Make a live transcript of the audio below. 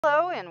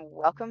Hello and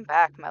welcome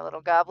back, my little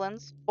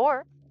goblins,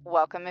 or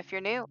welcome if you're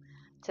new.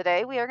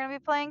 Today we are going to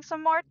be playing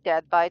some more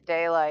Dead by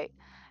Daylight,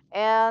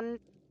 and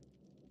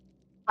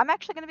I'm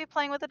actually going to be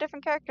playing with a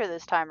different character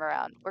this time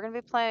around. We're going to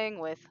be playing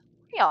with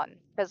Leon,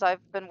 because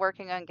I've been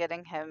working on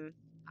getting him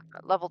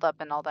leveled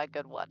up and all that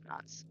good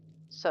whatnots.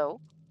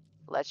 So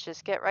let's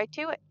just get right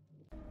to it.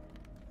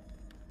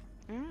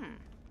 Hmm,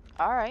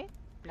 alright,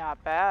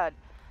 not bad.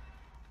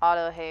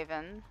 Auto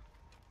Haven.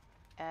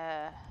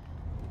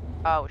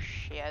 Oh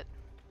shit.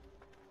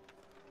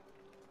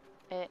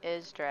 It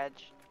is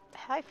Dredge.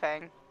 Hi,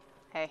 Fang.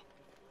 Hey.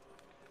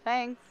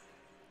 Fang,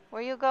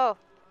 where you go?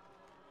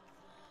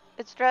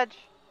 It's Dredge,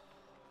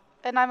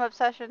 and I'm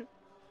Obsession.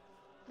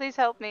 Please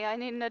help me, I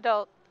need an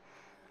adult.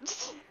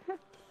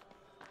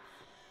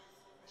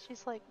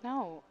 She's like,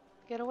 no,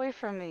 get away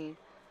from me.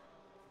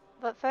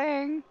 But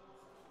Fang,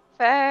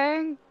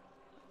 Fang.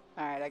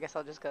 Alright, I guess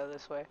I'll just go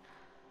this way.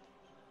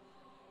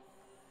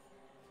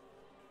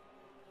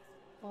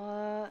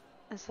 What?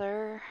 Is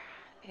there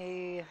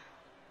a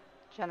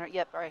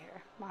Yep, right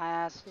here. My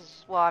ass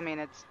is, well, I mean,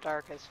 it's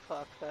dark as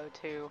fuck, though,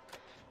 too.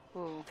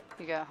 Ooh,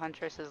 you got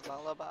Huntress's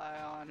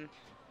Lullaby on.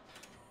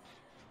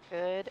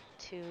 Good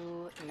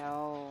to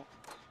know.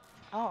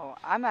 Oh,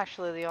 I'm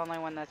actually the only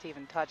one that's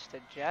even touched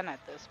a gen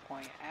at this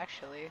point,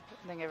 actually.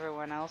 I think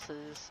everyone else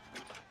is.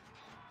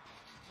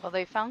 Well,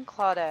 they found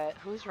Claudette.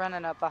 Who's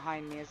running up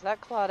behind me? Is that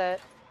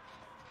Claudette?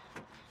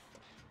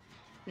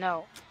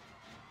 No,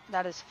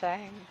 that is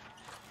Fang.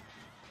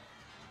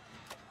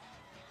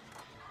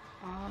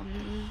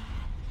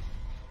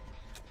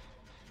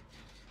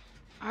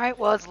 Alright,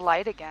 well, it's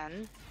light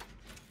again.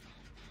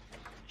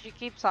 She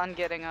keeps on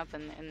getting up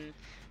and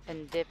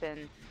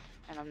dipping,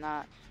 and I'm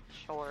not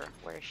sure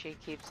where she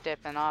keeps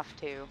dipping off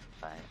to,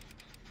 but...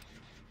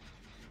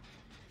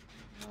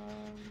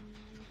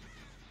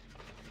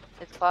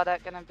 Is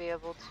Claudette gonna be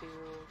able to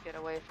get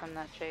away from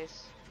that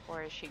chase?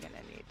 Or is she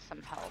gonna need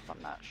some help?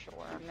 I'm not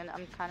sure.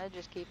 I'm kind of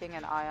just keeping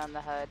an eye on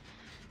the HUD.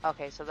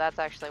 Okay, so that's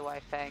actually why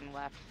Fang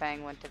left.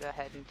 Fang went to go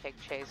ahead and take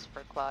chase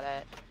for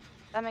Claudette.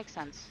 That makes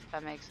sense.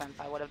 That makes sense.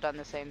 I would have done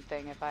the same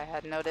thing if I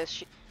had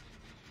noticed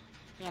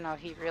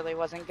he really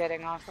wasn't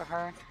getting off of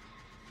her.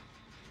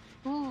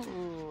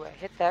 Ooh, I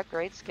hit that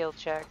great skill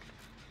check.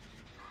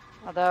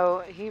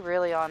 Although, he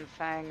really on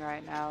Fang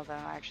right now, though.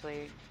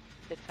 Actually,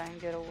 did Fang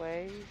get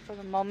away for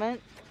the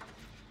moment?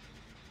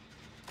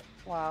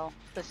 Well,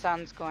 the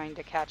sun's going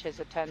to catch his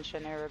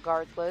attention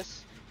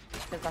irregardless,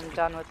 because I'm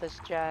done with this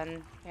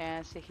gen.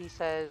 And so he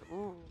says,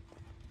 ooh,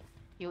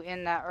 you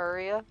in that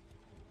area?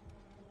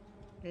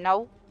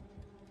 No.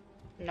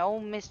 No,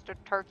 Mr.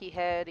 Turkey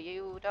Head,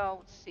 you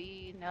don't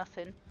see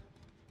nothing.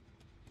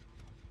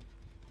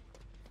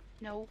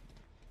 No.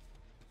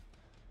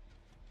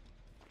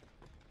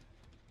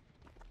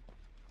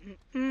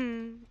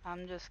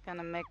 I'm just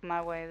gonna make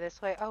my way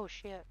this way. Oh,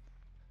 shit.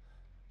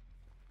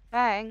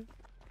 Bang.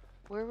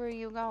 Where were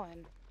you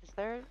going?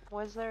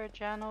 Was there a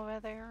gen over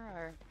there,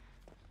 or?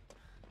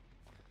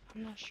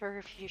 I'm not sure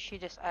if she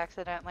just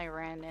accidentally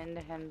ran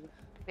into him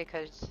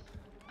because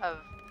of,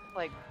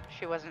 like,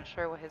 she wasn't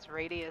sure what his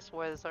radius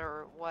was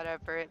or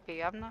whatever it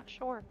be. I'm not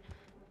sure.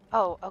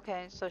 Oh,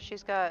 okay, so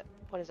she's got,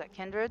 what is that,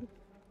 Kindred?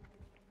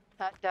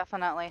 That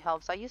definitely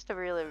helps. I used to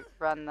really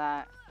run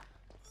that,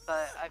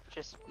 but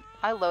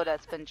my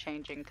loadout's been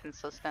changing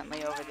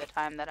consistently over the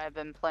time that I've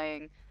been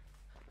playing.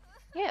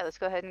 Yeah, let's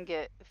go ahead and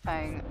get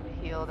Fang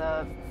healed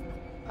up.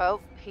 Oh,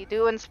 he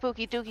doing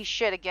spooky dooky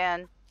shit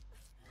again.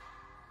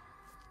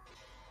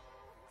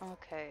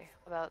 Okay,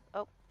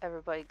 oh,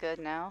 everybody good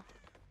now?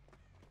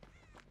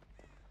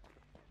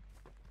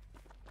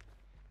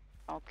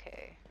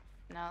 Okay,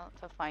 now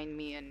to find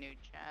me a new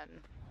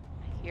gen.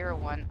 I hear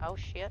one. Oh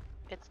shit,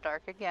 it's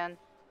dark again.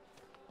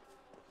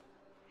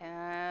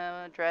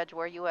 Dredge,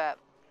 where you at?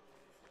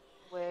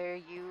 Where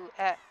you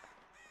at?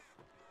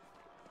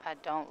 I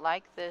don't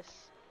like this.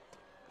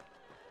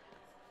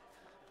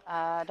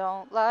 I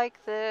don't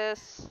like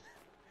this.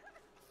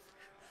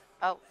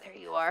 Oh, there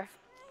you are.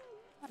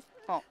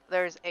 Oh,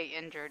 there's a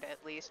injured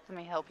at least. Let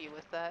me help you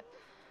with that.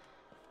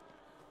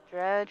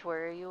 Dredge,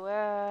 where are you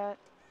at?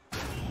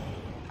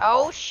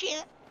 Oh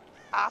shit!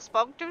 I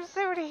spoke too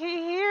soon.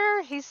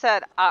 He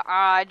said,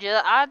 I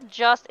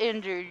just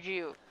injured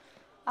you.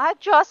 I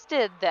just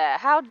did that.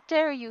 How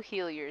dare you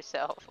heal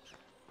yourself?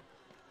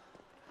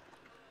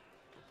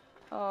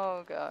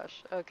 Oh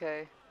gosh,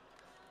 okay.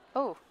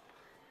 Oh,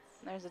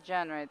 there's a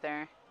gen right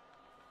there.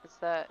 Is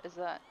that,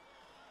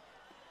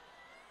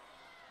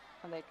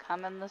 are they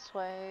coming this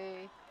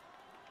way?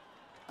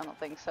 I don't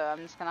think so. I'm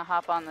just gonna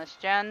hop on this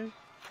gen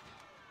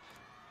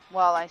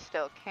while I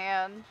still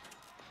can.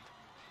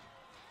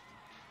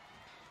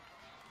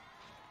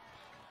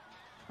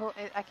 Well,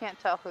 I can't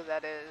tell who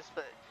that is,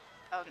 but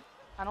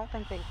I don't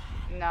think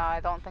I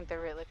don't think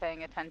they're really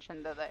paying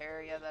attention to the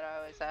area that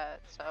I was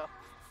at, so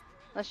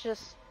let's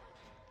just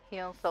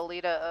heal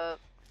Solita up.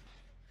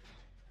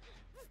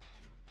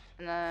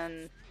 And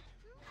then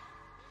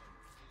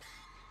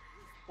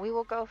we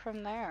will go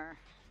from there.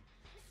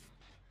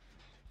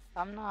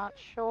 I'm not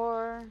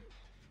sure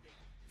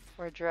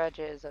where Dredge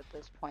is at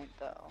this point,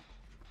 though.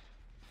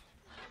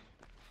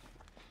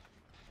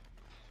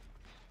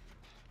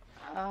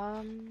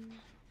 I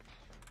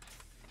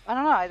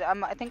don't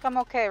know. I think I'm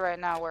okay right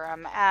now where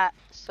I'm at.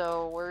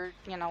 So we're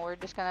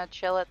just gonna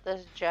chill at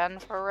this gen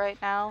for right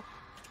now.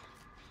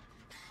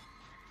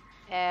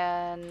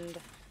 And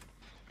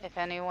if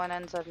anyone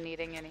ends up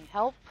needing any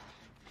help,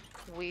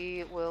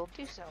 we will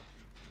do so.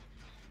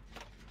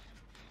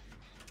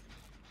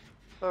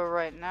 But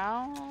right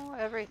now,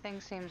 everything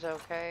seems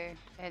okay.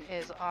 It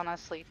is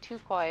honestly too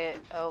quiet.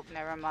 Oh,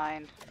 never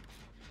mind.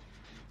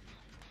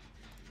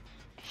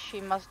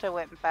 She must have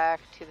went back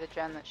to the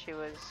gen that she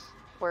was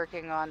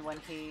working on when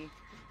he...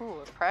 Ooh,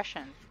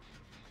 oppression.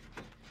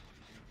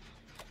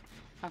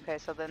 Okay,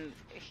 so then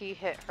he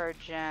hit her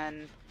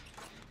gen,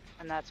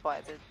 and that's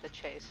why the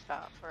chase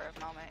stopped for a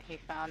moment. He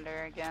found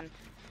her again.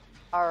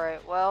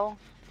 Alright, well...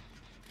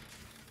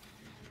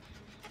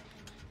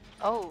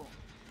 Oh.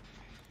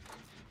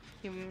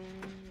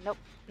 Nope,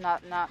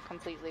 not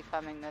completely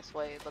coming this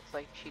way. It looks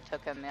like she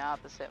took him the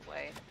opposite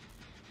way.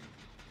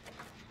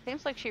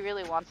 Seems like she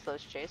really wants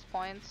those chase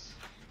points.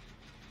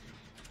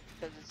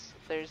 Because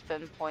there's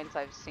been points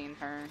I've seen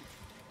her,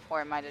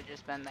 or it might have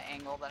just been the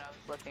angle that I was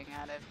looking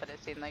at it, but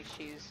it seemed like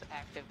she's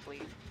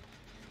actively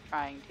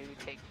trying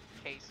to take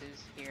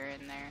chases here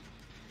and there.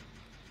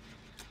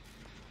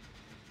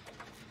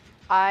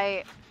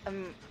 I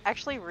am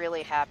actually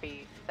really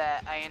happy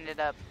that I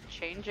ended up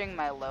changing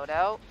my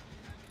loadout,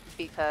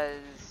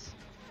 because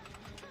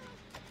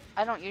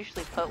I don't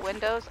usually put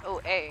windows.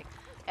 Oh, A.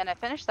 And I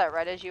finished that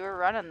right as you were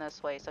running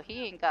this way, so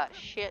he ain't got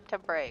shit to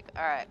break.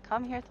 Alright,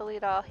 come here,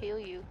 Thalita, I'll heal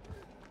you.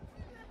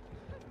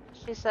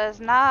 She says,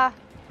 nah,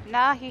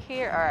 he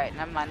here. Alright,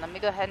 never mind. Let me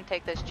go ahead and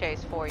take this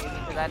chase for you,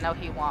 because I know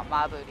he want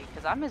my booty,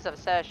 because I'm his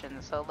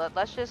obsession. So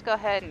let's just go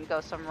ahead and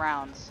go some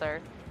rounds,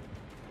 sir.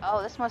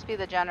 Oh, this must be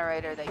the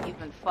generator that you've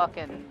been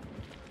fucking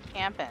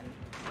camping,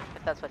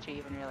 if that's what you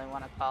even really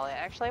want to call it.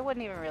 Actually, I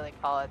wouldn't even really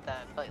call it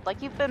that, but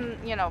like you've been,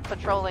 you know,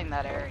 patrolling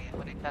that area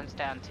when it comes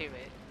down to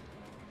it.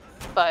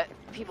 But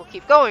people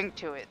keep going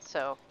to it,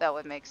 so that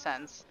would make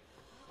sense.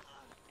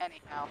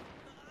 Anyhow.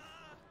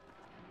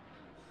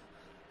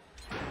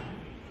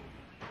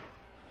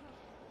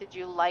 Did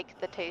you like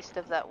the taste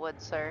of that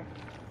wood, sir?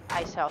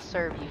 I shall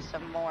serve you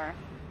some more.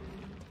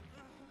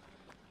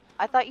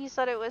 I thought you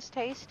said it was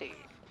tasty.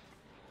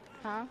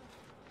 Huh?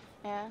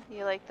 Yeah,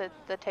 you like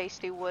the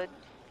tasty wood?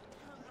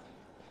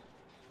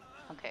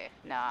 Okay,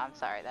 no, I'm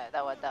sorry,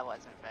 that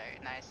wasn't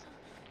very nice.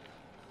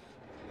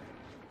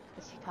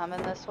 Is he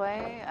coming this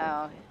way?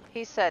 Oh,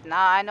 he said,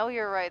 nah, I know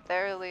you're right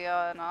there,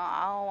 Leon.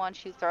 I don't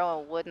want you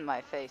throwing wood in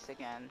my face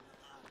again.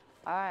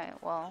 Alright,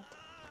 well,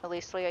 at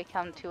least we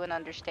come to an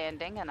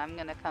understanding, and I'm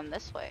gonna come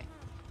this way.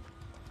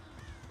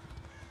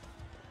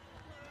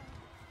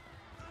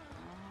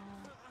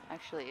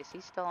 Actually, is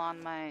he still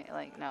on my,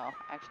 like, no,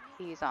 actually,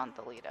 he's on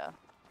Thalita.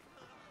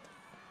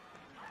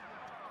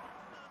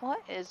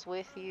 What is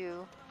with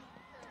you,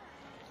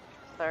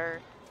 sir?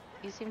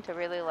 You seem to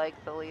really like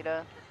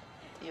Thalita.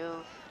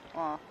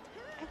 Well,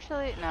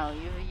 actually, no,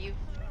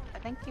 I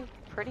think you've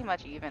pretty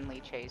much evenly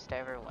chased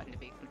everyone, to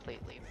be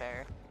completely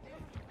fair.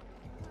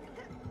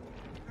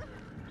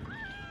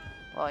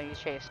 Well, you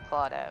chased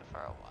Claudette for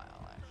a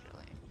while,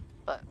 actually.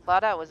 But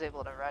Claudette was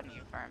able to run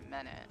you for a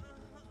minute.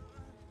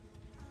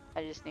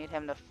 I just need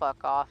him to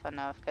fuck off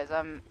enough, because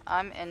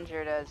I'm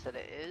injured as it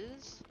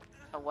is.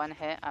 A one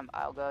hit,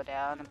 I'll go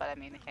down, but I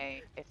mean,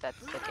 hey, if that's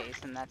the case,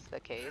 then that's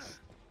the case.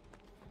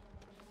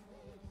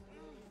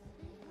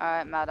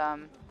 Alright,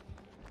 madam.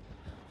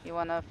 You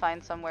wanna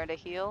find somewhere to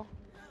heal?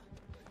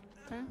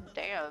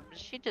 Damn,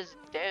 she just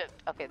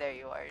dipped. Okay, there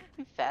you are.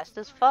 Fast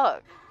as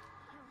fuck.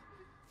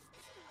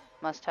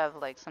 Must have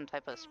like some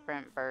type of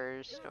sprint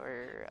burst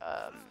or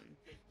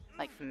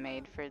like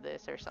made for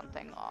this or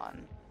something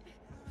on.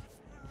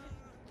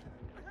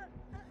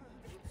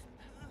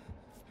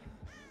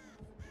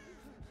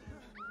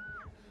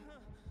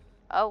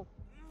 Oh.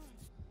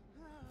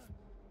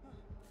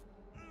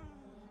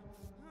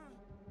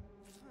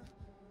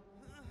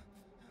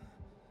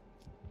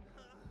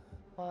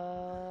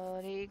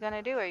 What are you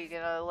gonna do? Are you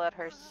gonna let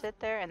her sit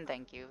there? And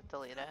thank you,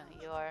 Thalita.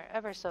 You are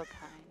ever so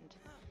kind.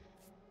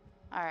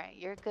 Alright,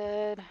 you're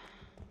good.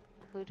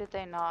 Who did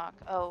they knock?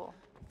 Oh,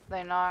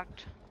 they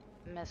knocked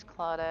Miss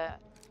Claudette.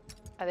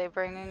 Are they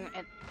bringing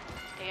it?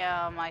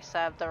 Damn, I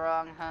stabbed the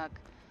wrong hook.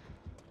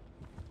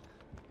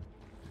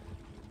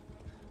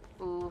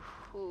 Ooh,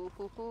 ooh,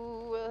 ooh,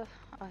 ooh.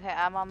 Okay,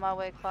 I'm on my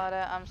way,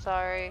 Claudette. I'm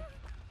sorry.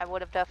 I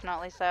would have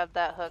definitely stabbed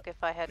that hook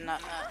if I had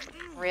not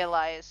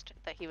realized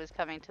that he was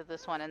coming to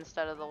this one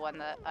instead of the one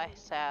that I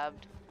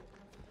stabbed.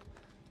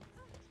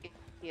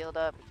 Healed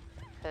up,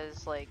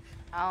 because, like,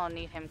 I don't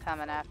need him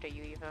coming after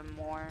you even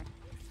more.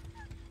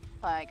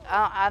 Like,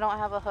 I don't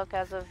have a hook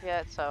as of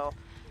yet, so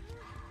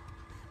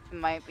it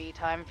might be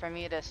time for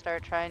me to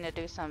start trying to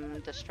do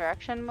some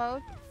distraction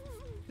mode.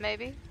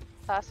 Maybe.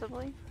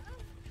 Possibly.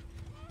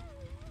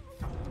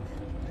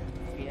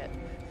 Yeah.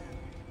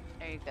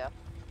 There you go.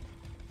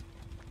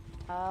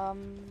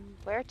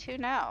 Where to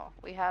now?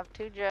 We have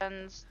 2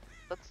 gens.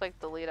 looks like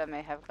the Lita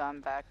may have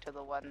gone back to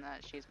the one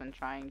that she's been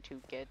trying to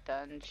get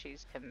done.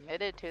 She's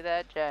committed to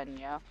that gen,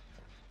 yeah.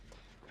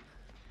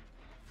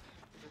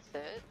 Is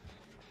this it?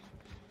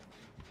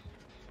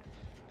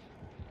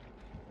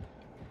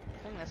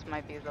 I think this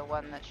might be the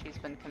one that she's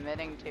been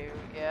committing to,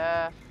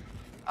 yeah.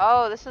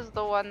 Oh, this is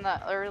the one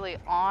that early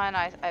on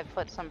I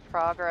put some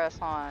progress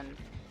on.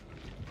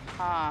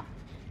 Huh.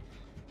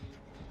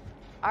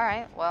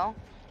 Alright, well.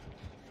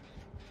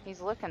 He's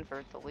looking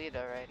for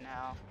Thalita right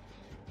now.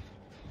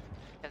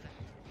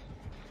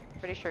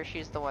 Pretty sure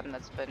she's the one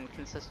that's been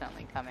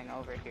consistently coming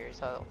over here,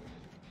 so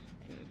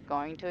I'm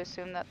going to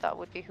assume that that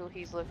would be who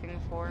he's looking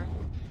for.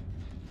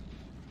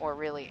 Or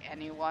really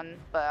anyone,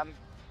 but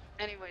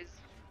anyways,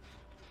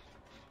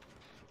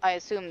 I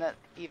assume that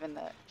even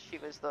that she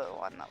was the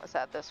one that was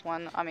at this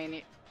one. I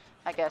mean,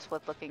 I guess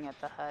with looking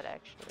at the HUD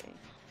actually.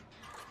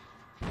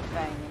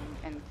 Fang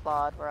and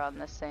Claude were on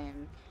the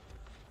same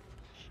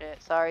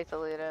shit. Sorry,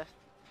 Thalita.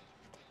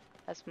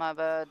 That's my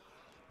bad.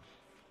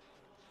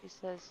 She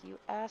says, you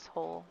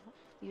asshole.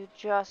 You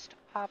just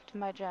popped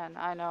my gen.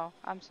 I know.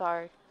 I'm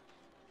sorry.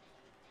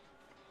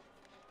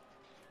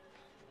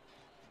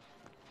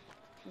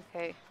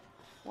 Okay.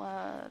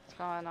 What's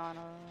going on?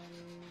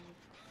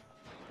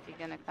 Is he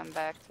gonna come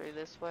back through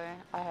this way?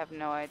 I have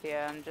no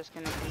idea. I'm just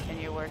gonna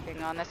continue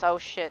working on this. Oh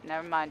shit,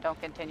 never mind.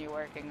 Don't continue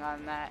working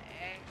on that.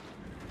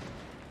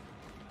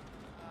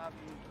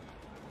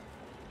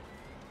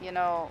 You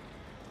know,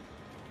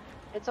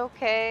 it's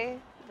okay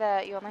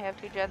that you only have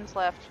 2 gens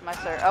left, my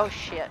sir. Oh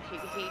shit, he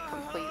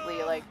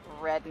completely like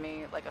read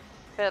me like a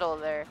fiddle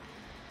there.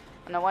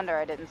 No wonder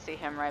I didn't see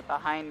him right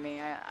behind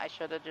me. I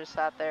should have just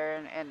sat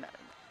there and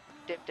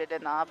dipped it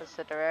in the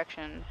opposite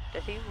direction.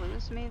 Did he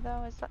lose me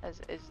though?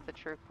 Is the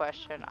true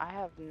question. I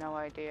have no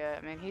idea.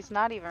 I mean, he's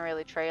not even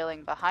really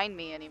trailing behind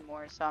me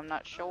anymore, so I'm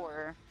not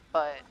sure.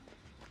 But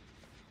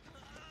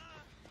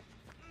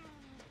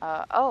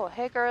oh,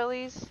 hey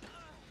girlies.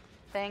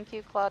 Thank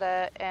you,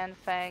 Claudette and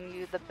Fang,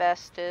 you the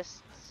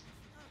bestest.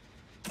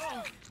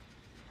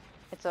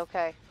 It's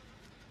okay.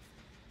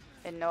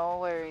 And no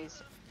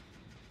worries.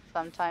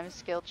 Sometimes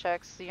skill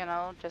checks, you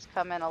know, just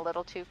come in a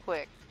little too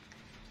quick.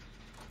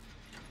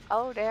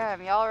 Oh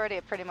damn, y'all already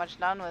pretty much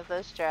done with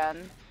this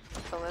gen.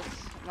 So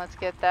let's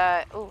get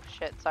that. Oh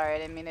shit, sorry, I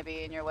didn't mean to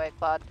be in your way,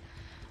 Claude.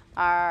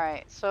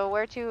 Alright, so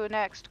where to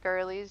next,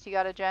 girlies? You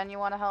got a gen you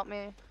want to help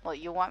me? Well,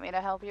 you want me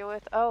to help you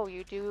with? Oh,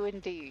 you do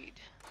indeed.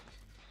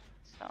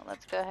 So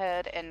let's go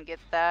ahead and get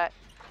that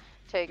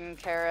taken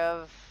care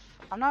of.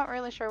 I'm not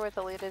really sure where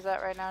the lead is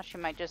at right now. She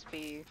might just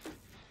be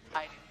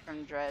hiding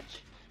from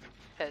Dredge,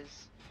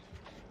 because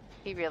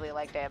he really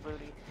liked that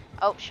booty.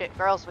 Oh shit,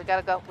 girls, we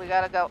gotta go, we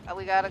gotta go,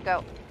 we gotta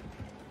go.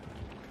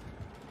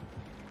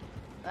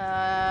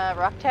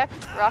 Rock tech?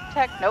 Rock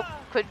tech? Nope,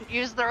 couldn't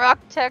use the rock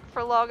tech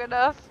for long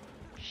enough.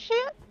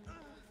 Shit.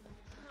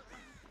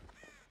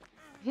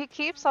 He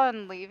keeps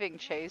on leaving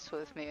chase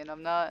with me, and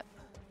I'm not...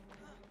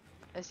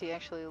 Is he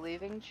actually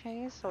leaving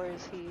chase, or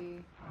is he...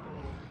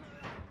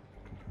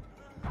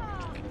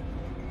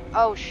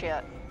 Oh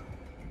shit.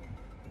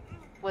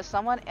 Was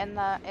someone in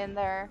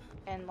there,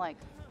 and like,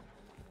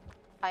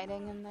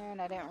 hiding in there,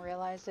 and I didn't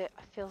realize it?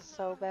 I feel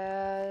so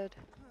bad.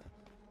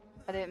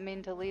 I didn't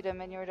mean to lead him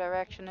in your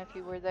direction if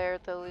you were there,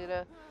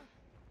 Thalita.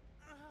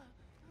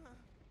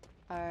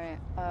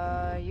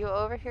 Alright, you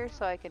over here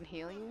so I can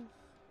heal you?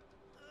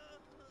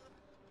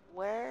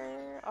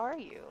 Where are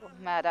you,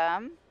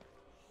 madam?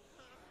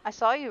 I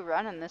saw you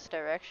run in this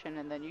direction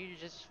and then you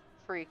just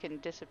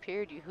freaking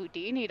disappeared. You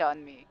Houdini'd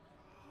on me.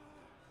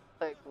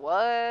 Like,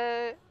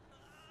 what?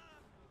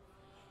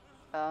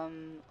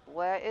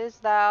 Where is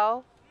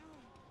thou?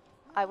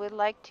 I would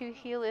like to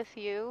healeth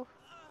you.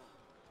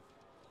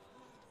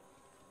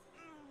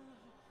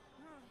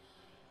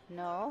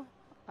 No?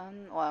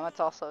 Well, it's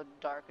also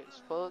dark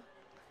as fuck.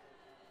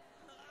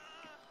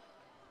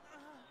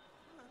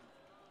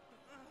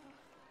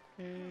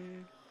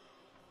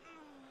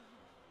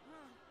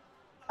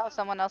 Oh,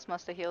 someone else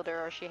must have healed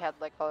her, or she had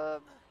like a...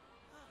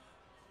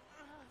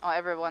 Oh,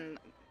 everyone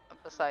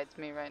besides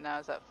me right now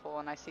is at full,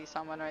 and I see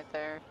someone right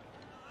there.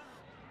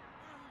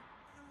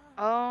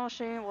 Oh,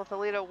 well,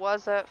 Thalita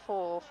was at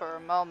full for a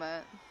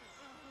moment.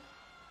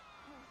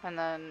 And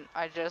then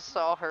I just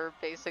saw her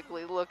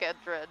basically look at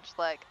Dredge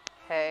like,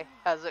 hey,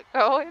 how's it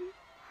going?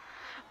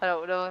 I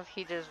don't know if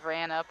he just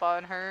ran up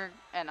on her,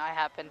 and I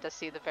happened to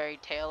see the very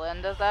tail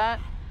end of that.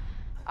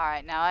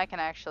 Alright, now I can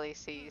actually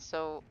see.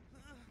 So,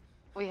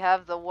 we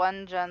have the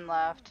 1 gen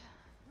left.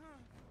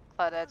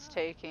 Claudette's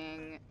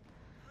taking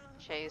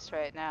chase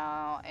right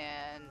now,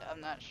 and I'm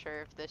not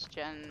sure if this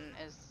gen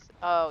is...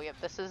 Oh, yep,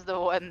 this is the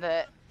one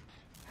that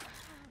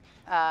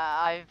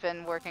I've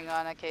been working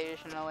on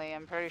occasionally.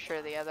 I'm pretty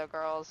sure the other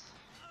girls,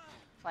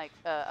 like,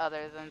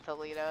 other than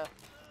Thalita,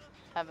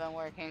 have been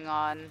working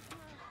on.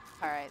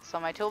 Alright, so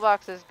my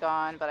toolbox is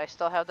gone, but I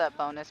still have that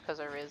bonus because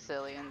of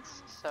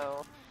resilience,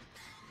 so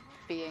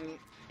being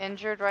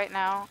injured right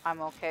now,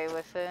 I'm okay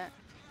with it.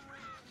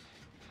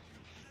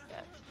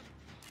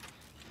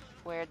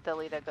 Where'd the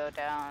Lita go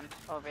down?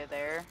 Over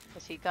there.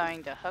 Is he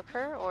going to hook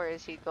her, or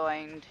is he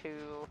going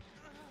to...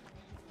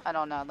 I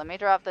don't know. Let me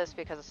drop this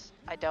because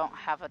I don't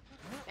have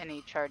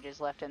any charges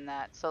left in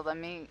that. So let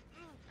me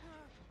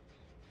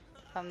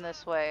come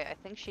this way. I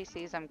think she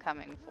sees I'm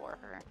coming for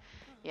her.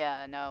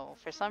 Yeah, no.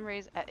 For some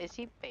reason... is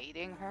he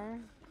baiting her?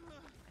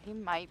 He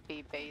might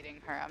be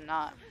baiting her. I'm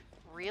not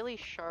really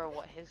sure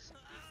what his...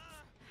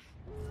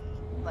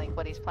 like,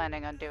 what he's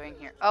planning on doing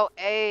here. Oh,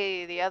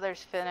 hey! The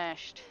other's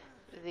finished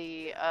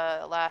the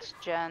last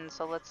gen,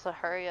 so let's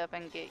hurry up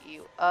and get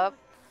you up.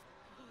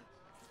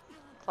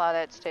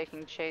 Claudette's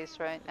taking chase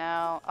right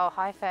now. Oh,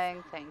 hi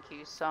Fang, thank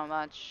you so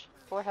much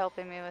for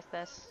helping me with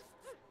this.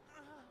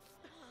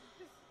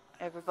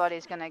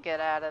 Everybody's gonna get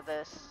out of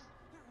this.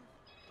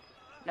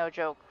 No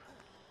joke.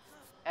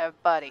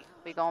 Everybody,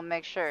 we gonna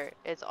make sure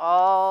it's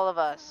all of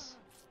us.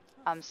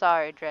 I'm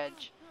sorry,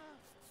 Dredge.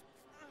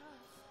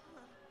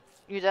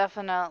 You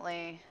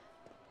definitely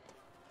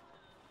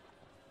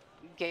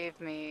gave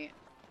me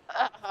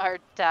a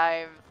hard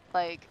time,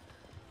 like,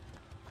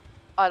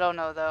 I don't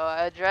know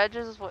though. Dredge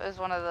is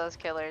one of those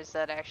killers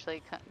that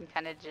actually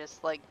kind of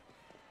just like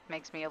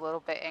makes me a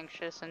little bit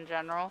anxious in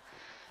general,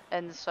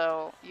 and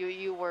so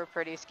you were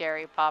pretty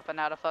scary popping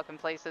out of fucking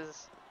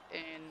places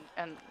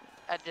and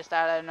just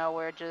out of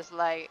nowhere, just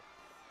like,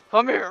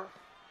 come here.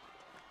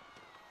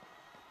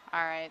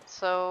 All right,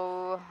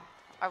 so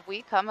are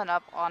we coming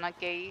up on a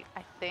gate?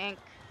 I think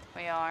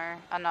we are.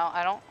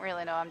 I don't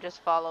really know. I'm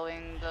just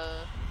following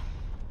the.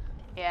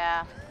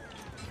 Yeah.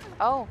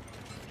 Oh,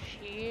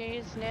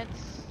 she's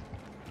nits.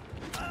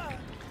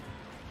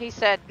 He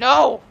said,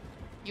 no!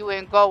 You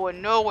ain't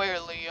going nowhere,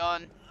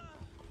 Leon.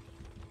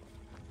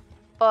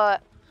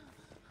 But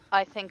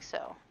I think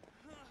so.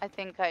 I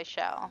think I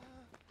shall.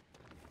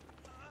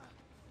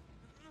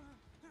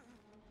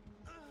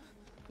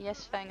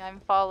 Yes, Fang,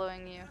 I'm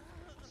following you.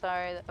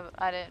 Sorry,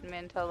 I didn't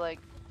mean to, like,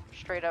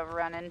 straight up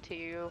run into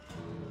you.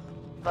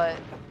 But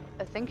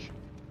I think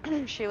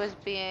she was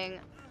being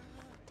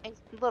a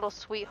little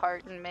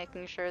sweetheart and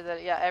making sure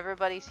that, yeah,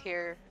 everybody's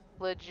here.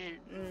 Legit.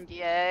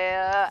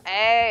 Yeah.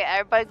 Hey,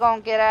 everybody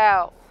gonna get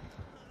out.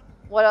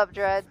 What up,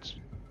 Dredge?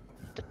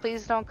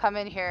 Please don't come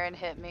in here and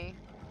hit me.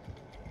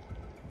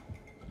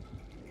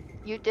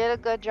 You did a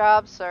good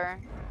job, sir.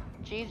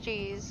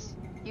 GG's.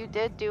 You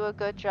did do a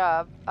good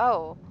job.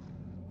 Oh.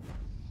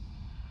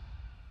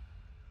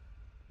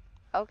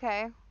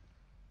 Okay.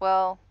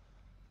 Well,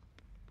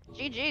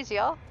 GG's,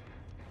 y'all.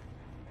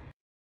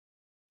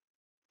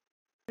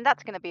 And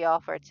that's gonna be all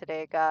for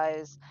today,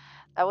 guys.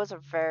 That was a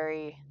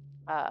very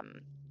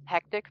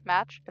hectic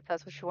match, if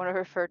that's what you want to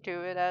refer to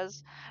it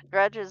as.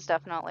 Dredge is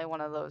definitely one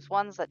of those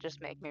ones that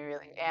just make me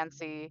really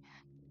antsy,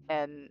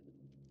 and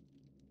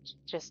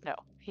just no,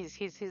 he's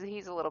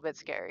a little bit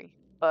scary.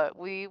 But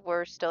we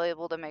were still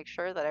able to make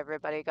sure that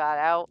everybody got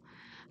out.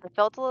 I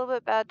felt a little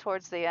bit bad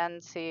towards the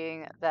end,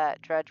 seeing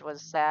that Dredge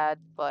was sad,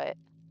 but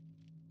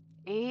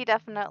he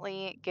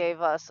definitely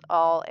gave us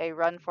all a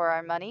run for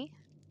our money.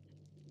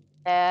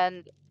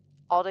 And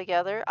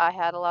altogether, I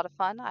had a lot of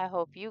fun. I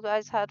hope you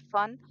guys had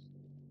fun.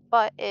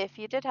 But if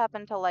you did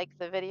happen to like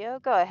the video,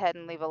 go ahead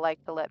and leave a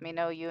like to let me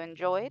know you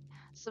enjoyed.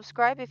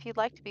 Subscribe if you'd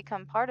like to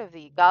become part of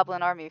the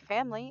Goblin Army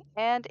family.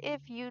 And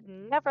if you'd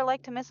never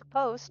like to miss a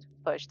post,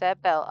 push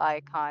that bell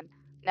icon.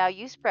 Now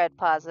you spread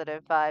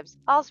positive vibes.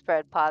 I'll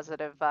spread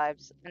positive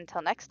vibes.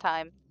 Until next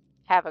time,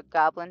 have a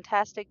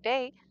goblin-tastic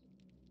day.